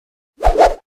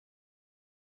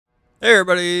Hey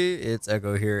everybody, it's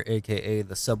Echo here, aka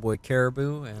the Subway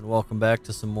Caribou, and welcome back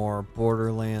to some more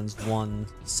Borderlands 1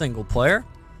 single player.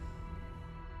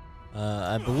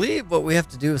 I believe what we have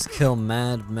to do is kill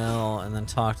Mad Mel and then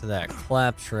talk to that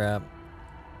Claptrap.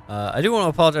 I do want to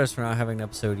apologize for not having an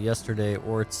episode yesterday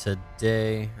or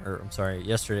today, or I'm sorry,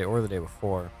 yesterday or the day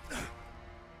before.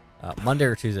 Monday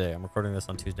or Tuesday. I'm recording this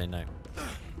on Tuesday night.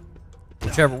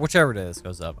 Whichever day this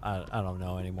goes up. I don't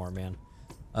know anymore, man.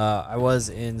 I was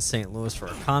in St. Louis for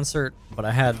a concert, but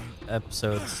I had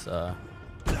episodes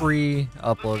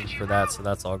pre-uploaded for that, so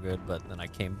that's all good. But then I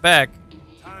came back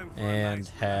and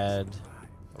had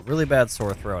a really bad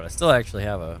sore throat. I still actually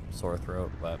have a sore throat,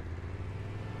 but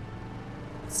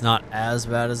it's not as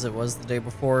bad as it was the day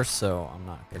before, so I'm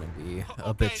not going to be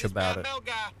a bitch about it.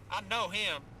 Guy, I know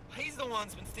him. He's the one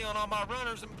that's been stealing all my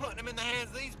runners and putting them in the hands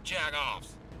of these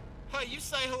jagoffs. Hey, you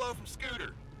say hello from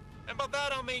Scooter. And by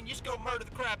that I mean you just go murder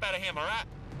the crap out of him, alright?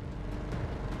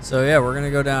 So yeah, we're gonna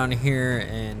go down here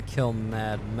and kill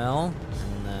Mad Mel,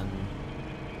 and then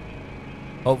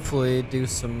hopefully do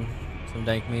some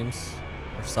dank memes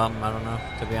or something. I don't know,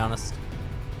 to be honest.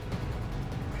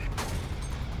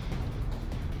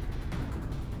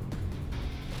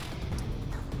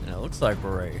 And it looks like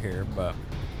we're right here, but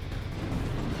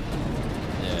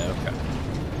yeah, okay.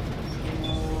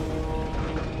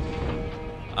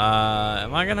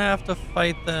 Am I gonna have to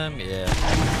fight them? Yeah.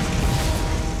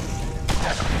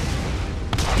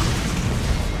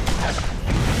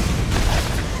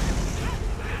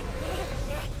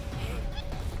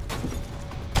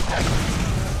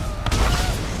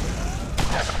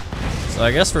 So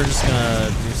I guess we're just gonna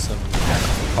do some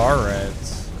car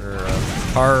rides, or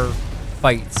car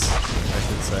fights, I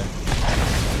should say.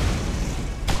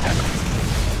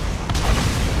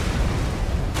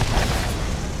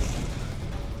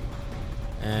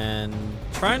 And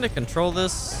trying to control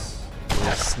this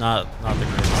is not the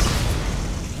greatest.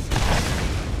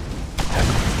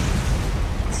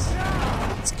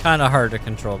 It's kind of hard to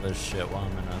control this shit while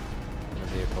I'm in a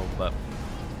vehicle, but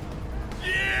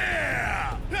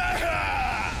yeah!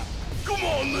 Come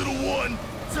on, little one,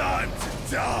 time to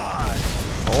die.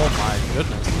 Oh my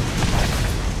goodness.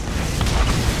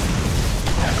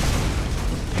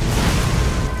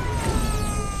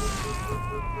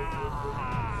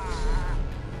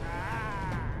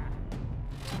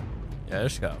 Yeah, I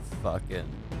just got fucking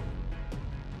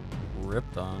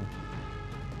ripped on.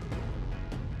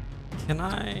 Can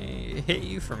I hit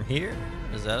you from here?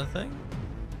 Is that a thing?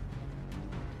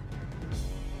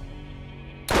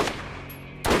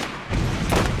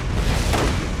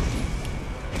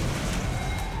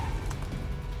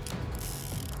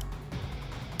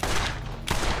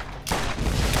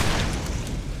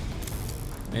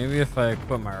 Maybe if I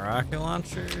equip my rocket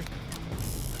launcher?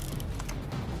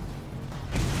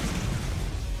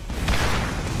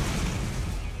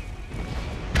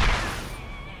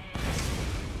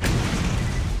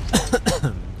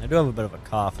 I do have a bit of a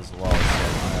cough as well, so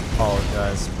I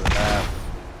apologize for that.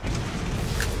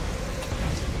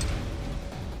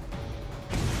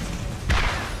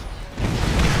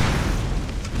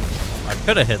 I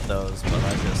could have hit those, but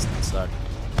I just sucked.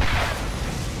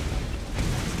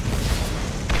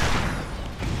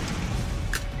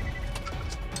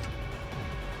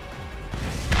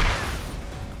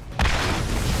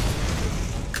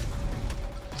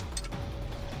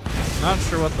 Not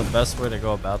sure what the best way to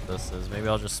go about this is. Maybe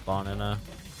I'll just spawn in a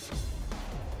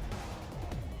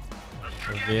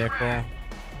vehicle. I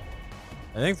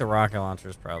think the rocket launcher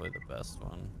is probably the best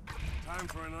one. Time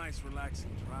for a nice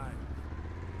relaxing drive.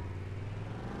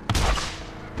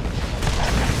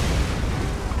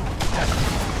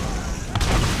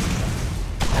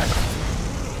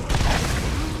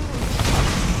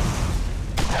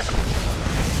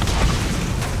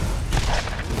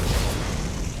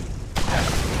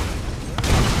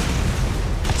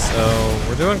 So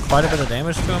we're doing quite a bit of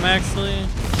damage to him, actually.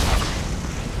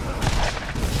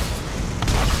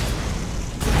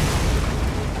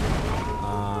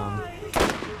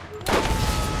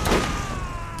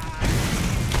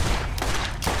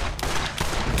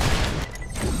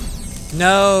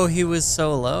 No, he was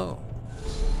so low.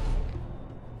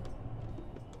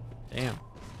 Damn.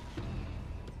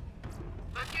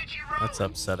 That's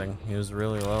upsetting. He was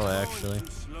really low, actually.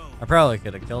 I probably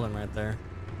could have killed him right there.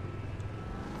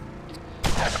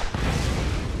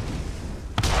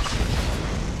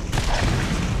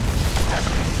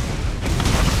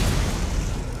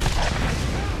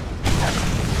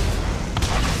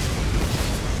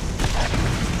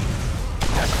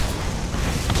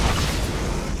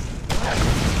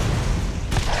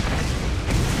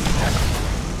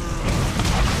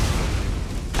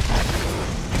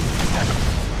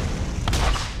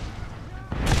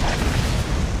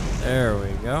 There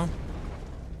we go.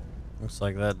 Looks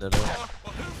like that did it. Well,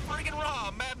 who's freaking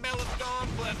robbed? Mad Mel is gone,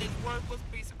 left his worthless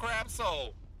piece of crap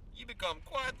soul. You become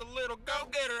quite the little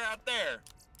go-getter out there.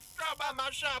 Drop by my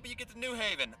shop and you get to New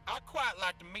Haven. I'd quite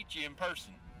like to meet you in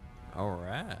person.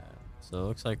 Alright. So it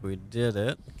looks like we did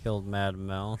it. Killed Mad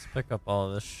Mel. Let's pick up all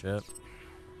of this shit.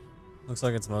 Looks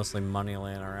like it's mostly money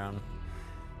laying around.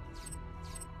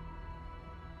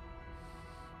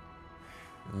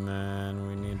 And then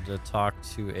we need to talk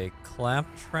to a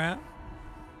claptrap,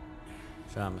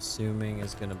 which I'm assuming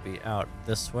is going to be out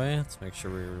this way. Let's make sure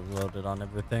we reloaded on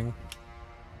everything.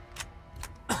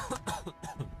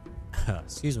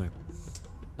 Excuse me.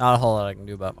 Not a whole lot I can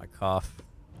do about my cough,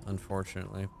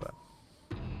 unfortunately, but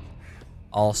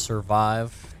I'll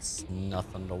survive. It's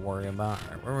nothing to worry about.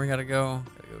 All right, where we gotta go?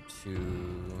 Gotta go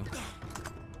to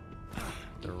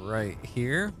the right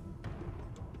here.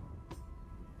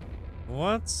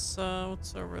 What's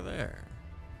over there?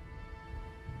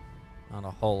 Not a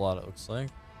whole lot, it looks like.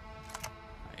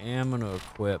 I am gonna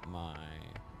equip my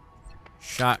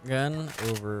shotgun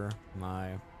over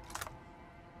my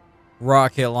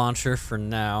rocket launcher for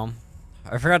now.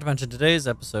 I forgot to mention today's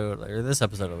episode, or this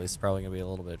episode at least, is probably going to be a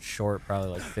little bit short, probably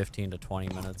like 15 to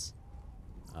 20 minutes.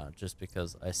 Just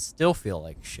because I still feel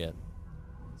like shit.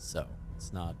 So,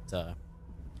 it's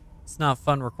not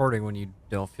fun recording when you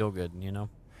don't feel good, you know?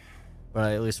 But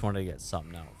I at least wanted to get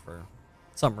something out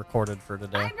something recorded for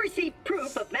today. I've received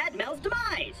proof of Mad Mel's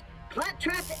demise.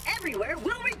 Claptraps everywhere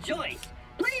will rejoice.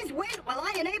 Please wait while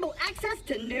I enable access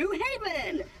to New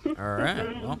Haven.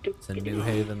 Alright, well, to New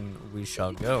Haven we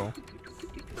shall go.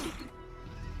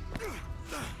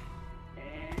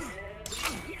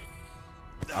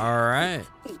 Alright.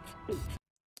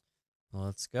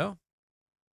 Let's go.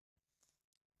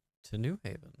 To New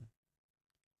Haven.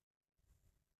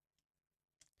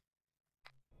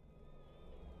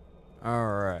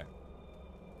 Alright.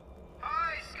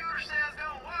 Hey, Scooter says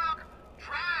don't walk,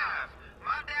 drive.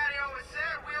 My daddy always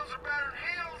said wheels are better than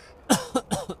heels.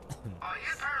 Oh,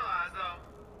 you're paralyzed though.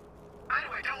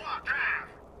 Anyway, don't walk,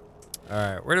 drive.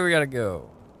 Alright, where do we gotta go?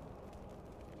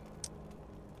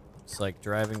 Looks like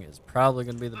driving is probably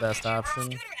gonna be the best option.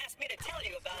 Scooter asked me to tell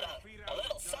you about a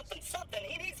little something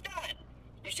he needs done.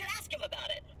 You should ask him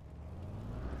about it.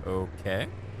 Okay.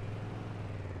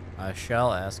 I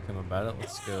shall ask him about it.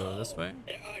 Let's go this way.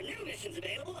 There are new missions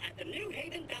available at the New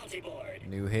Haven Bounty Board.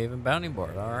 New Haven Bounty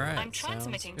Board. Alright. I'm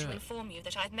transmitting to inform you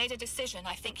that I've made a decision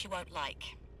I think you won't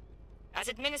like. As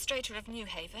administrator of New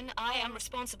Haven, I am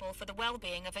responsible for the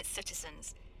well-being of its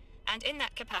citizens. And in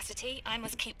that capacity, I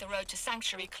must keep the road to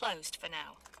Sanctuary closed for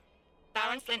now.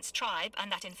 Baron Flint's tribe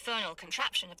and that infernal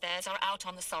contraption of theirs are out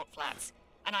on the salt flats,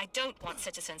 and I don't want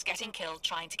citizens getting killed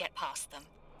trying to get past them.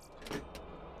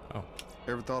 Oh.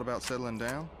 Ever thought about settling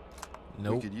down?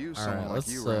 Nope. We could use Alright, someone like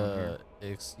let's, you around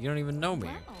here. you don't even know me.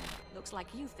 Well, looks like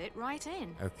you fit right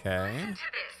in. Okay. Is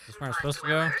this where I'm supposed to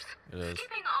go? It is.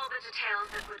 Skipping all the details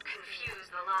that would confuse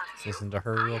the lot of Let's you, listen to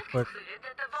her real I have quick. concluded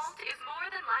that the vault is more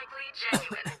than likely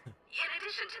genuine. In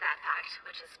addition to that fact,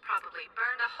 which has probably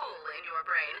burned a hole in your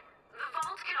brain, the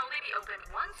vault can only be opened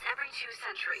once every 2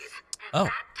 centuries, and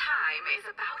that time is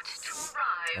about to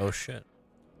arrive. Oh shit.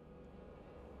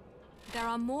 There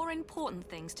are more important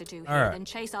things to do here than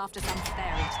chase after some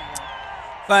fairy tale.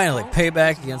 Finally,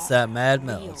 payback against that Mad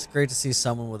Mel. It's great to see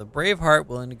someone with a brave heart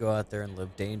willing to go out there and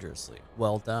live dangerously.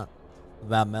 Well done. With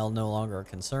Mad Mel no longer a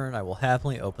concern, I will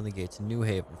happily open the gate to New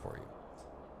Haven for you.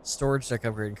 Storage deck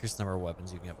upgrade, increase the number of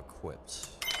weapons you can have equipped.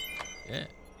 Yeah.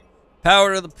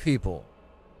 Power to the people.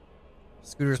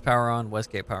 Scooters power on,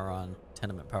 Westgate power on,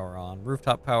 Tenement power on,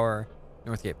 Rooftop power,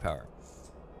 Northgate power.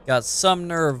 Got some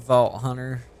nerve, Vault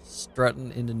Hunter,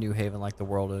 strutting into New Haven like the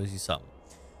world owes you something.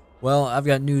 Well, I've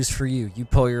got news for you. You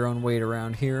pull your own weight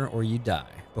around here or you die.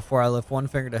 Before I lift one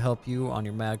finger to help you on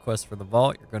your mad quest for the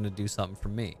vault, you're going to do something for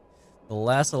me. The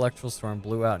last electrical storm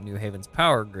blew out New Haven's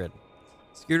power grid.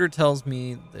 Scooter tells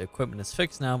me the equipment is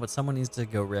fixed now, but someone needs to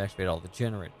go reactivate all the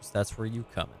generators. That's where you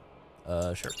come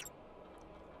in. Sure.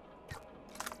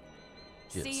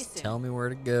 Just tell me where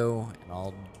to go, and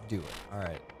I'll do it.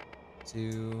 Alright.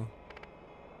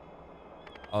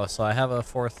 Oh, so I have a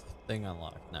 4th thing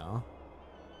unlocked now.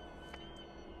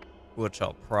 Which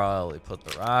I'll probably put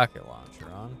the rocket launcher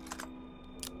on.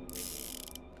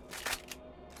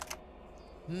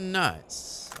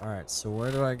 Nice. Alright, so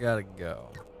where do I gotta go?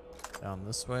 Down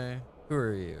this way? Who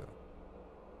are you?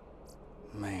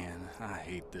 Man, I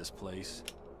hate this place.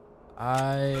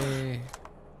 Hey,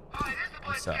 this is the place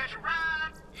What's to up? catch a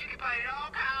ride. You can paint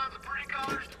all kinds of pretty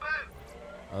colors to boot.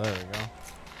 Oh, there we go.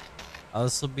 Oh,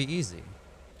 this will be easy.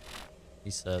 He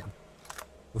said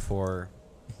before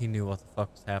he knew what the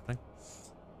fuck was happening.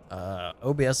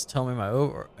 OBS is telling me my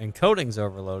encoding's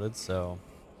overloaded, so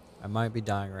I might be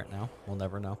dying right now. We'll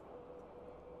never know.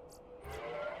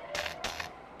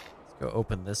 Let's go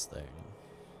open this thing.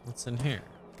 What's in here?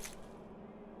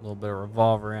 A little bit of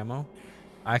revolver ammo.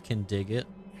 I can dig it.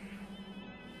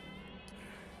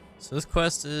 So this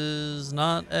quest is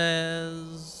not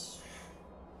as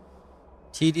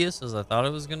tedious as I thought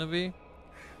it was going to be.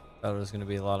 I thought it was going to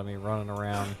be a lot of me running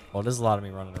around. Well, it is a lot of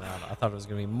me running around. I thought it was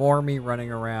going to be more me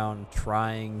running around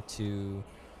trying to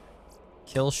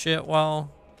kill shit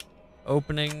while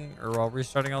opening or while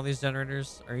restarting all these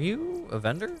generators. Are you a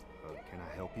vendor? Can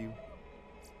I help you?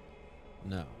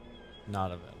 No,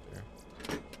 not a vendor.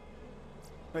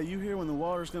 Hey, you here when the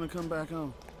water's gonna come back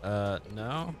on?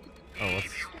 No. Oh,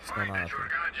 what's going on up Your here?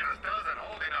 gun just doesn't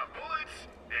hold enough bullets.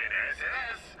 Then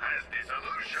SS has the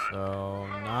solution. So,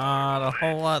 not a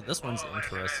whole lot. This one's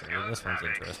interesting. This one's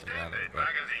interesting, rather. But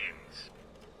Magazines.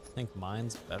 I think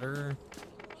mine's better.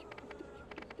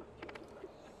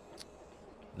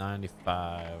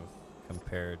 95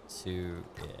 compared to,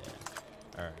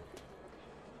 yeah. Alright.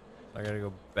 I gotta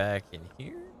go back in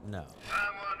here? No.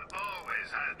 Someone always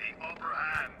has the upper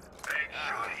hand. Make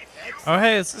sure it's you. Oh,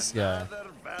 hey, it's this guy. Another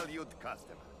valued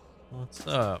customer. What's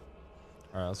up?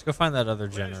 Alright, let's go find that other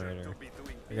generator.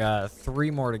 We got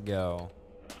 3 more to go.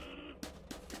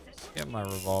 Let's get my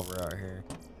revolver out here.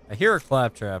 I hear a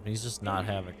claptrap, and he's just not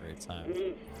having a great time.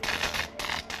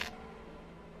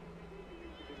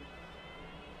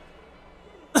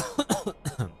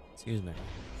 Excuse me.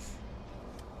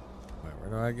 Wait, where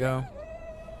do I go?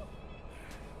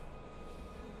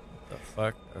 What the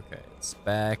fuck? Okay, it's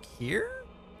back here?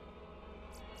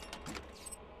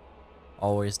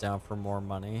 Always down for more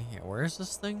money. Yeah, where is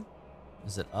this thing?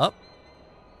 Is it up?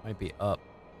 Might be up,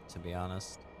 to be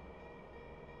honest.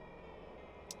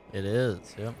 It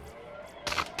is, yep.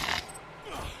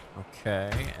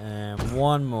 Okay, and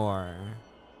one more.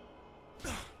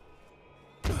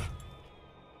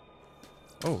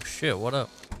 Oh shit, what up?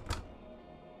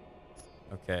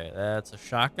 Okay, that's a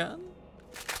shotgun.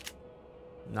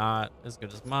 Not as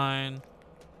good as mine.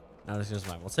 Not as good as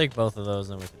mine. We'll take both of those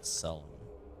and we can sell them.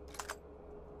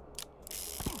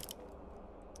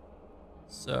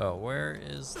 So, where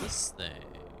is this thing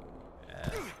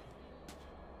at?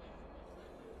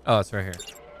 Oh, it's right here.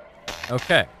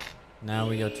 Okay. Now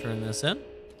we go turn this in.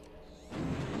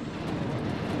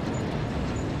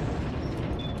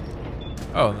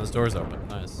 Oh, those doors open.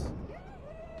 Nice.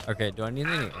 Okay, do I need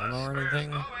any ammo or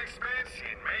anything?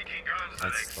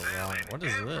 That's the wrong. What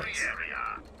is this?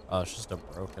 Oh, it's just a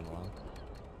broken one.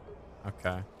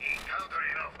 Okay.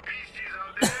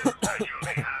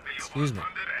 Excuse me.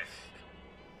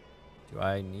 Do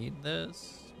I need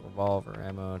this? Revolver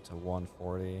ammo to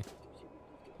 140.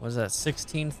 What is that?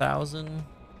 16,000?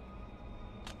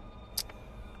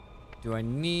 Do I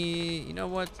need... You know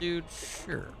what, dude?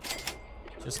 Sure.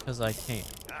 Just because I can.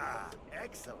 Ah,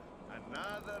 excellent.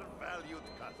 Another valued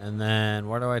customer. And then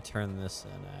where do I turn this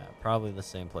in at? Probably the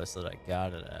same place that I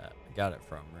got it at. I got it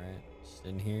from, right? Just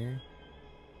in here?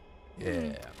 Yeah.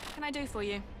 What can I do for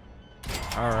you?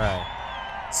 Alright.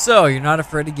 So, you're not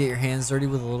afraid to get your hands dirty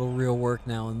with a little real work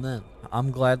now and then.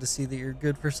 I'm glad to see that you're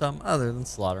good for something other than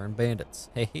slaughtering bandits.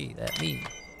 Hey, that me.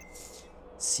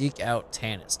 Seek out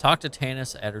Tannis. Talk to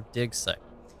Tannis at her dig site.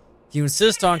 If you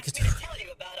insist on... Tell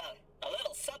you about a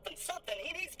little something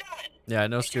he needs done. Yeah, I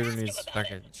know Scooter needs...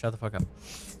 Okay, shut the fuck up.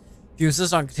 If you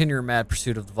insist on continuing your mad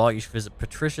pursuit of the vault, you should visit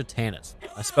Patricia Tannis.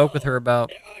 I spoke with her about...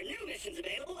 There are new missions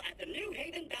available at the New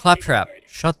Haven Bounty Claptrap, Board.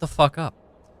 shut the fuck up.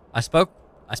 I spoke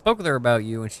with her about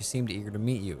you, and she seemed eager to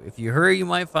meet you. If you hurry, you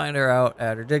might find her out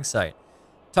at her dig site.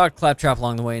 Talk to Claptrap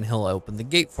along the way, and he'll open the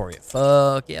gate for you.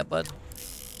 Fuck yeah, bud.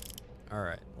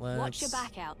 Alright, let's... Watch your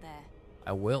back out there.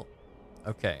 I will.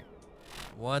 Okay.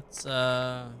 What's,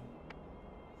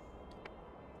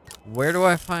 Where do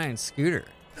I find Scooter?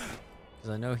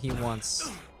 Because I know he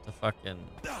wants to fucking...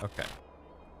 Okay.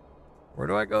 Where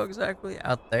do I go exactly?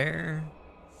 Out there?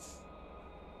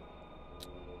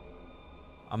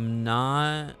 I'm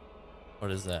not...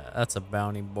 What is that? That's a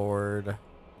bounty board.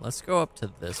 Let's go up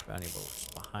to this bounty board, which is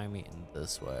behind me and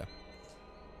this way.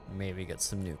 Maybe get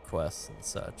some new quests and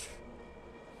such.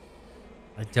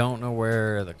 I don't know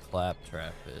where the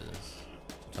claptrap is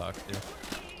to talk to.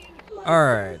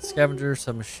 Alright, scavenger,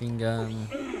 submachine gun.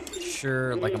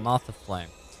 Sure, like a moth of flame.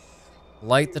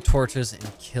 Light the torches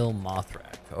and kill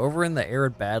Mothrak. Over in the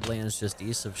arid Badlands just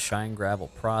east of Shine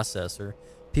Gravel Processor,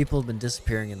 people have been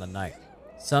disappearing in the night.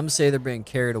 Some say they're being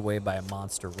carried away by a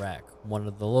monster rack, one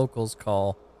of the locals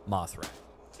call Mothrak.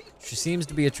 She seems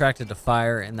to be attracted to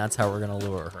fire, and that's how we're going to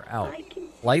lure her out.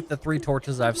 Light the 3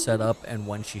 torches I've set up, and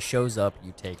when she shows up,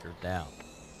 you take her down.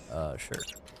 Sure.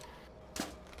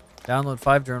 Download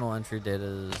 5 journal entry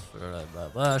data. Blah, blah,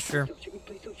 blah. Sure.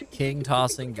 King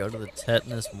tossing. Go to the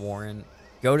tetanus warren.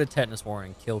 Go to tetanus warren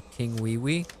and kill King Wee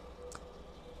Wee.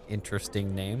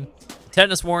 Interesting name. The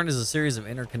tetanus warren is a series of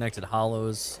interconnected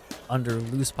hollows under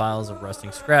loose piles of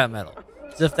rusting scrap metal.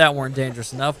 As if that weren't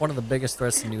dangerous enough, one of the biggest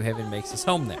threats to New Haven makes his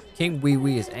home there. King Wee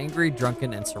Wee is angry,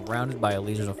 drunken, and surrounded by a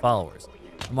legion of followers.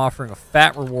 I'm offering a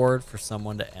fat reward for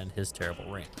someone to end his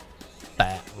terrible reign.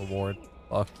 Fat reward.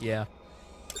 Fuck yeah.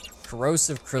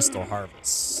 Corrosive crystal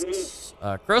harvest.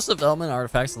 Corrosive element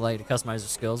artifacts allow you to customize your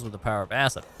skills with the power of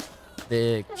acid.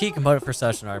 The key component for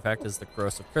such an artifact is the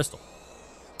corrosive crystal.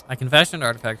 I can fashion an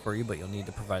artifact for you, but you'll need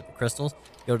to provide the crystals.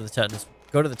 Go to the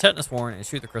tetanus warren and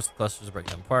shoot the crystal clusters to break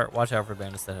them apart. Watch out for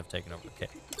bandits that have taken over the cave.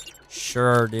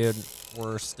 Sure, dude.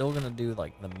 We're still gonna do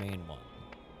like the main one,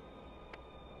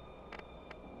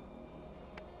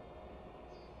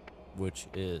 which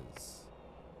is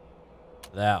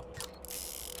that one.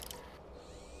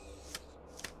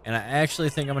 And I actually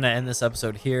think I'm gonna end this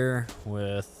episode here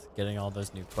with getting all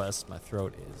those new quests. My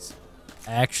throat is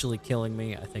actually killing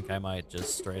me. I think I might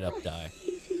just straight up die.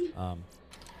 Are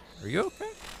you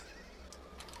okay?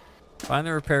 Find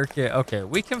the repair kit. Okay,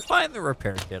 we can find the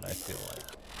repair kit, I feel like.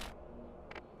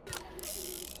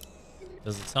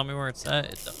 Does it tell me where it's at?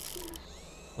 It does.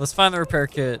 Let's find the repair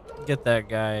kit, get that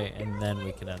guy, and then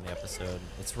we can end the episode.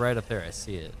 It's right up there. I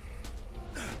see it.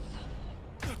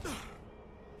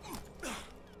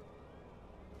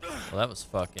 Well, that was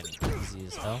fucking easy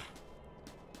as hell.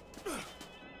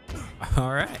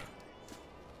 Alright.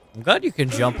 I'm glad you can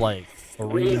jump like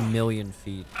 3 million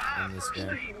feet in this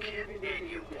game.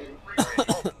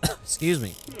 Excuse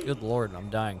me. Good lord, I'm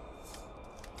dying.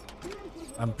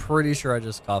 I'm pretty sure I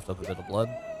just coughed up a bit of blood.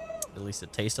 At least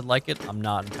it tasted like it. I'm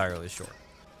not entirely sure.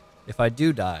 If I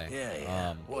do die,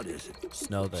 what is it? just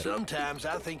know that. Sometimes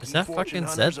I think Is you that fortune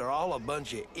fucking hunters Zed? are all a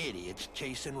bunch of idiots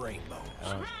chasing rainbows.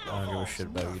 I don't give a shit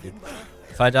about you, dude.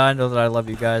 If I die, know that I love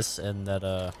you guys and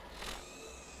that,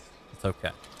 it's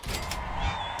okay.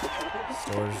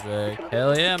 Storage deck.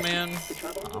 Hell yeah, man.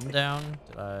 I'm down.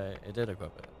 It did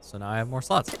equip it. So now I have more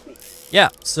slots. Yeah,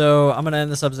 so I'm going to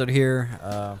end this episode here.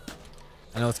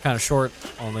 I know it's kind of short,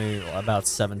 only about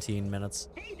 17 minutes,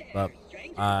 but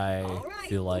I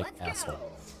feel like asshole.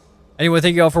 Anyway,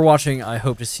 thank you all for watching. I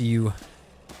hope to see you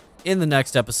in the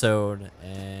next episode.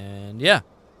 And yeah,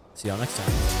 see y'all next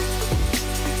time.